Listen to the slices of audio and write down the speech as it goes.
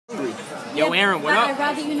Yo, Aaron, what I'd up?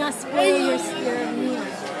 rather you not spoil your meal.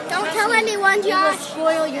 Don't tell anyone, You will Josh.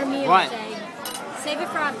 spoil your meal, What? Jay. Save it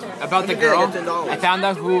for after. About the girl? I found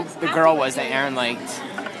out who the girl was that Aaron liked.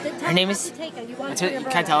 Her name is... Can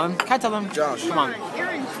I tell him? Can I tell him? Josh. Come on.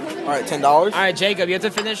 Alright, $10? Alright, Jacob, you have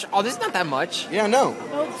to finish. Oh, this is not that much. Yeah, no.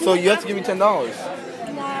 So you have to give me $10.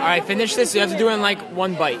 Alright, finish this. You have to do it in like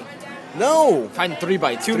one bite. No! Fine, 3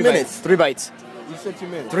 bites. 2 3 minutes. Bites. 3 bites. You said 2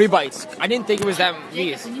 minutes. 3 bites. I didn't think it was that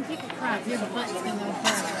easy. When you take a crap, your butt's gonna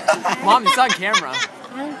hurt. Mom, it's on camera.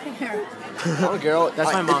 I don't care. Oh, girl.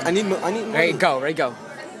 That's my mom. I need money. Ready, go. Ready, go.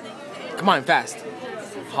 Come on, fast.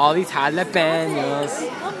 All these jalapenos.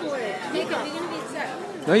 Jacob, you're gonna be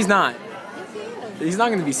sick. No, he's not. He's not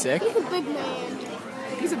gonna be sick. He's a big man.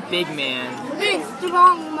 He's a big man. Big,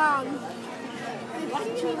 strong man.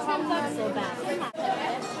 So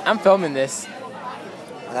bad. I'm filming this.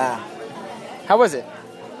 Ah. How was it?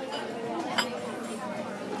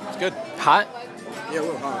 It's good. Hot? Yeah, a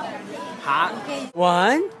little hot. Hot?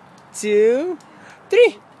 1, 2,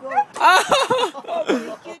 3.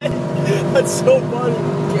 Oh. That's so funny.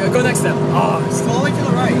 Yeah, go next step. Oh, It's all the way to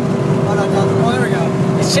the right. Oh, no, no. Oh, there we go.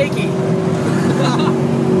 it's shaky.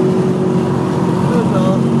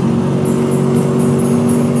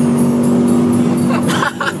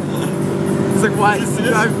 It's like, what?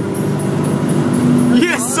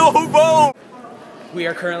 Yes, so bold! We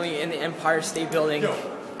are currently in the Empire State Building. Yo,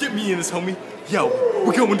 get me in this, homie. Yo,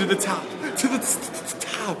 we're going to the top. To the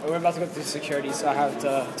top. We're about to go through security, so I have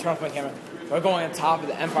to turn off my camera. We're going on top of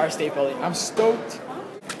the Empire State Building. I'm stoked.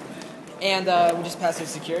 And we just passed through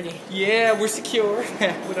security. Yeah, we're secure.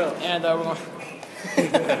 What up? And we're going.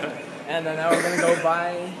 And then now we're gonna go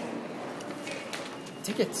buy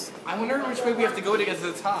tickets. I wonder which way we have to go to get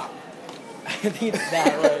to the top. I think it's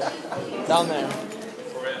that way. Down there.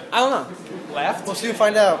 I don't know. Left? We'll soon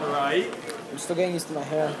find out. Right? I'm still getting used to my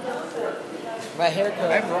hair. My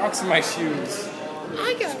haircut. I have rocks in my shoes.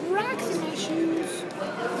 I got rocks in my shoes.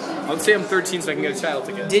 I'll say I'm 13 so I can get a child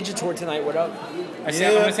ticket. Digitor tonight, what up? I'm gonna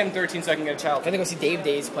say I'm 13 so I can get a child I'm ticket. gonna go see Dave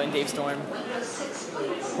Days playing Dave Storm.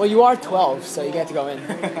 Well, you are 12, so you get to go in.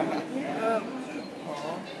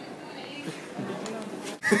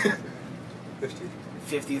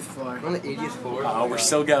 50th floor. We're on the 80th floor. Oh, we're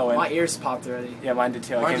still going. My ears popped already. Yeah, mine did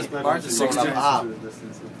too. Mine's just 60.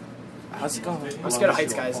 How's it going? I'm scared of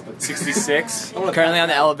heights, guys. 66. Currently on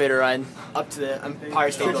the elevator ride up to the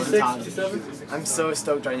Empire State Building top. I'm so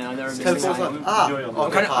stoked right now. I've never been so excited.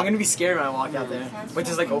 I'm gonna be scared when I walk out there. But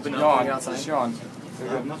just like open up and get outside. Sean.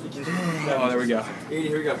 Oh, there we go.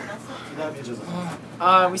 Here we go.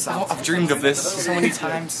 We saw. I've dreamed of this so many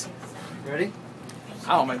times. Ready?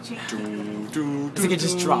 Oh my. I think it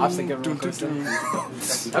just drops like a roller coaster.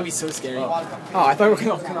 That'd be so scary. Oh, I thought we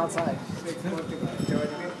were gonna come outside.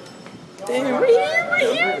 Damn, we're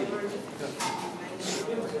here.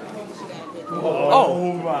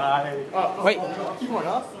 Oh my. Wait. Keep going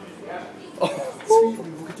up.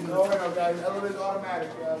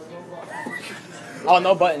 Oh,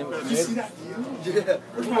 no button. You see that view? Yeah.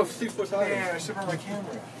 We're from 6 foot high. Yeah, I should have my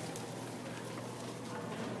camera.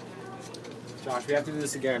 Josh, we have to do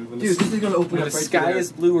this again. When Dude, this is gonna open when up the right sky there.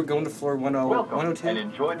 is blue, we're going to floor 102. And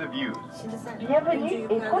enjoy the views. Bienvenue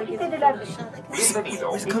et profitez de la vue.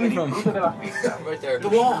 Where's it coming from? Right there. The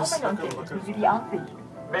walls.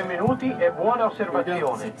 Benvenuti e buona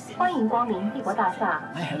osservazione. 欢迎光临帝国大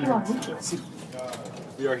厦，希望您喜欢。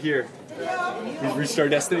 We are here. We've reached our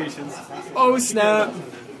destinations. Oh snap.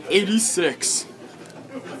 86.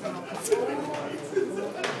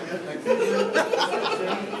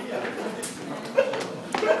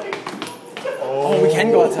 Oh, we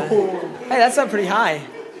can go outside. Hey, that's not pretty high.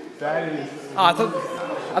 That is. Oh, I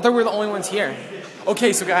thought we were the only ones here.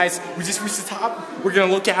 Okay, so guys, we just reached the top. We're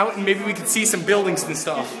gonna look out and maybe we can see some buildings and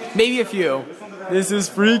stuff. Maybe a few. This is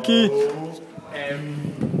freaky.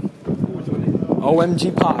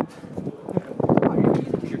 OMG pop.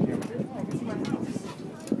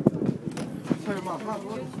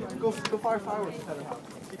 Go fire fireworks.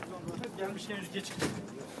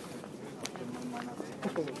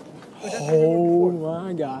 Oh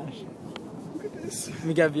my gosh. Look at this. Let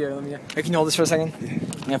me get a view. Hey, can you hold this for a second?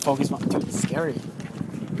 Yeah, focus. Dude, it's scary.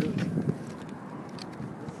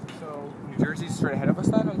 So, New Jersey's straight ahead of us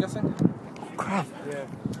then, I'm guessing? Oh, crap. Yeah.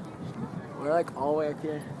 We're like all the way up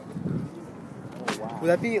here. Oh, wow. Will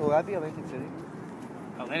that be Atlantic City?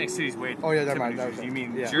 Atlantic City's way. Oh yeah, never mind. That was You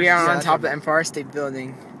mean yeah. Jersey? We are Yeah, on top of the Empire State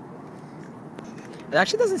Building. It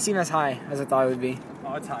actually doesn't seem as high as I thought it would be.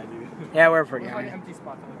 Oh, it's high, dude. Yeah, we're pretty Find an high. empty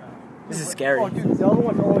spot to look at. This is scary. Oh, dude, the other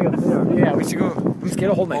one's all the way up there. Yeah, we should go. I'm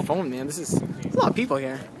scared to hold my phone, man. There's a lot of people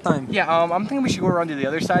here. Time. Yeah, I'm thinking we should go around to the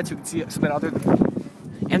other side so we can see so that other.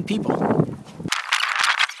 and people.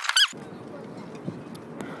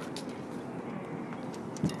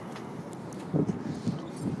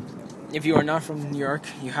 If you are not from New York,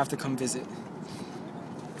 you have to come visit.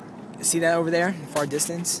 See that over there, in the far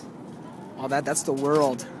distance? All that's the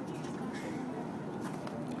world.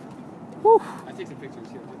 Whew. I take some pictures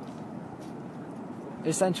here.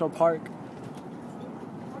 There's Central Park.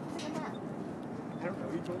 I don't know.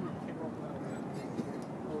 He told me to take off that.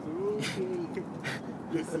 I was like,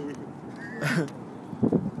 yes,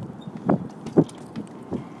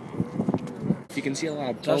 you can see a lot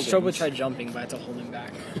of Josh Trouble tried jumping, but I had to hold him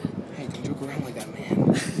back. Hey, don't joke around like that,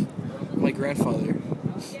 man. My grandfather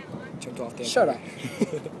jumped off there. Shut up.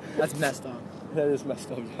 That's messed up. That is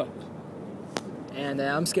messed up, Josh. And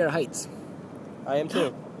I'm scared of heights. I am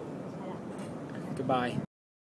too. Goodbye.